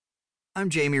I'm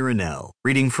Jamie Rennell,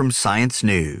 reading from Science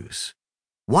News.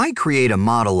 Why create a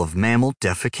model of mammal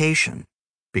defecation?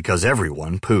 Because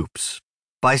everyone poops.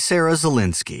 By Sarah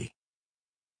Zielinski.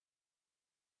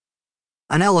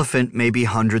 An elephant may be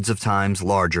hundreds of times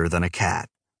larger than a cat,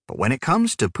 but when it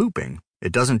comes to pooping,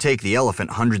 it doesn't take the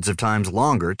elephant hundreds of times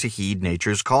longer to heed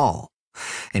nature's call.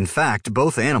 In fact,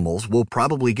 both animals will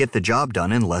probably get the job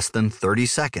done in less than 30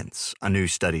 seconds, a new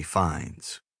study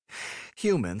finds.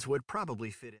 Humans would probably fit in.